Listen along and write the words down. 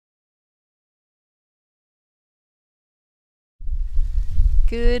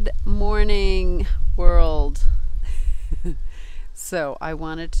Good morning, world. So I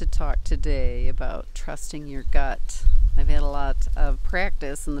wanted to talk today about trusting your gut. I've had a lot of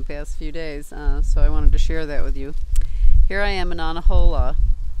practice in the past few days, so I wanted to share that with you. Here I am in Anahola,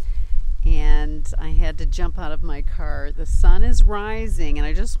 and I had to jump out of my car. The sun is rising, and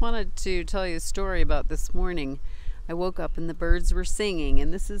I just wanted to tell you a story about this morning. I woke up and the birds were singing,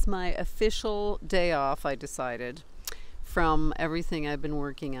 and this is my official day off, I decided, from everything I've been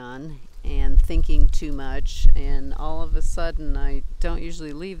working on and thinking too much. And all of a sudden, I don't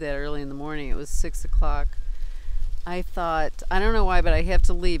usually leave that early in the morning. It was 6 o'clock. I thought, I don't know why, but I have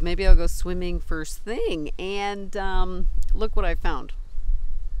to leave. Maybe I'll go swimming first thing. And look what I found.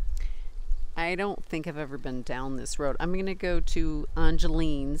 I don't think I've ever been down this road. I'm going to go to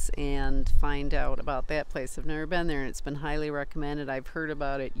Angeline's and find out about that place. I've never been there, and it's been highly recommended. I've heard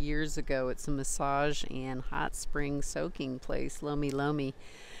about it years ago. It's a massage and hot spring soaking place, Lomi Lomi.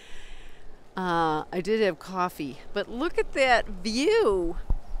 I did have coffee, but look at that view.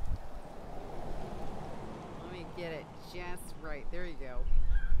 Let me get it just right. There you go.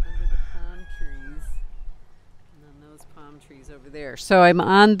 Under the palm trees. And then those palm trees over there. So I'm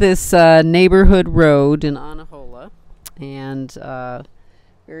on this neighborhood road in Anahola, and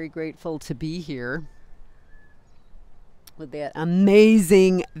very grateful to be here with that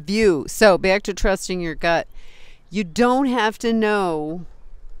amazing view. So back to trusting your gut. You don't have to know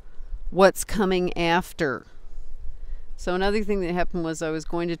what's coming after. So another thing that happened was I was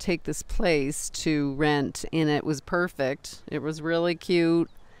going to take this place to rent, and it was perfect. It was really cute.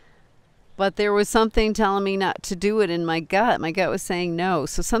 But there was something telling me not to do it in my gut. My gut was saying no.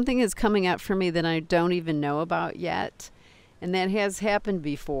 So something is coming up for me that I don't even know about yet. And that has happened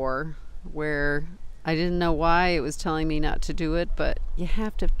before, where I didn't know why it was telling me not to do it, but you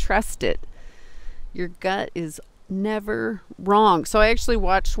have to trust it. Your gut is never wrong. So I actually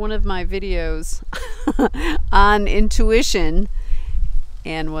watched one of my videos on intuition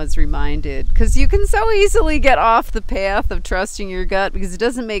and was reminded, because you can so easily get off the path of trusting your gut because it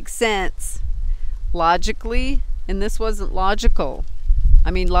doesn't make sense logically, and this wasn't logical. I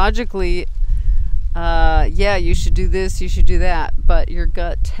mean, logically, yeah, you should do this, you should do that, but your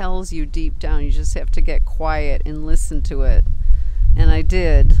gut tells you deep down. You just have to get quiet and listen to it. And I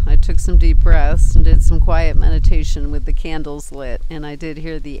did. I took some deep breaths and did some quiet meditation with the candles lit, and I did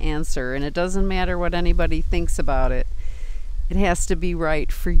hear the answer. And it doesn't matter what anybody thinks about it. It has to be right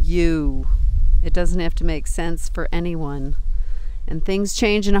for you. It doesn't have to make sense for anyone. And things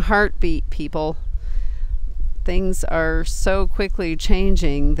change in a heartbeat, people. Things are so quickly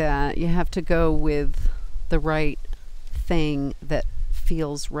changing that you have to go with the right thing that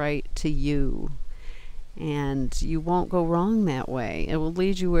feels right to you. And you won't go wrong that way. It will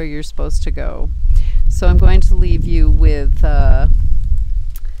lead you where you're supposed to go. So I'm going to leave you with a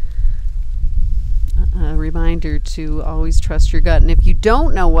reminder to always trust your gut. And if you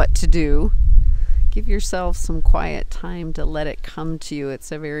don't know what to do, give yourself some quiet time to let it come to you.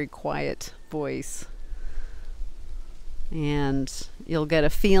 It's a very quiet voice. And you'll get a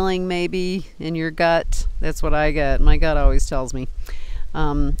feeling maybe in your gut. That's what I get. My gut always tells me.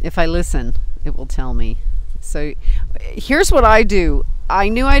 If I listen, it will tell me. So here's what I do. I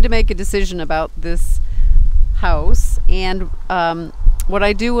knew I had to make a decision about this house, and what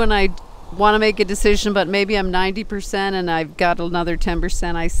I do when I want to make a decision, but maybe I'm 90% and I've got another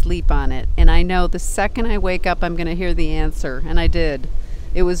 10%, I sleep on it. And I know the second I wake up, I'm going to hear the answer. And I did.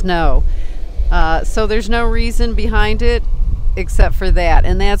 It was no. So there's no reason behind it except for that.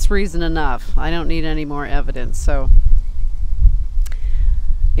 And that's reason enough. I don't need any more evidence. So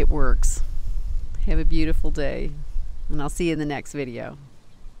it works. Have a beautiful day, and I'll see you in the next video.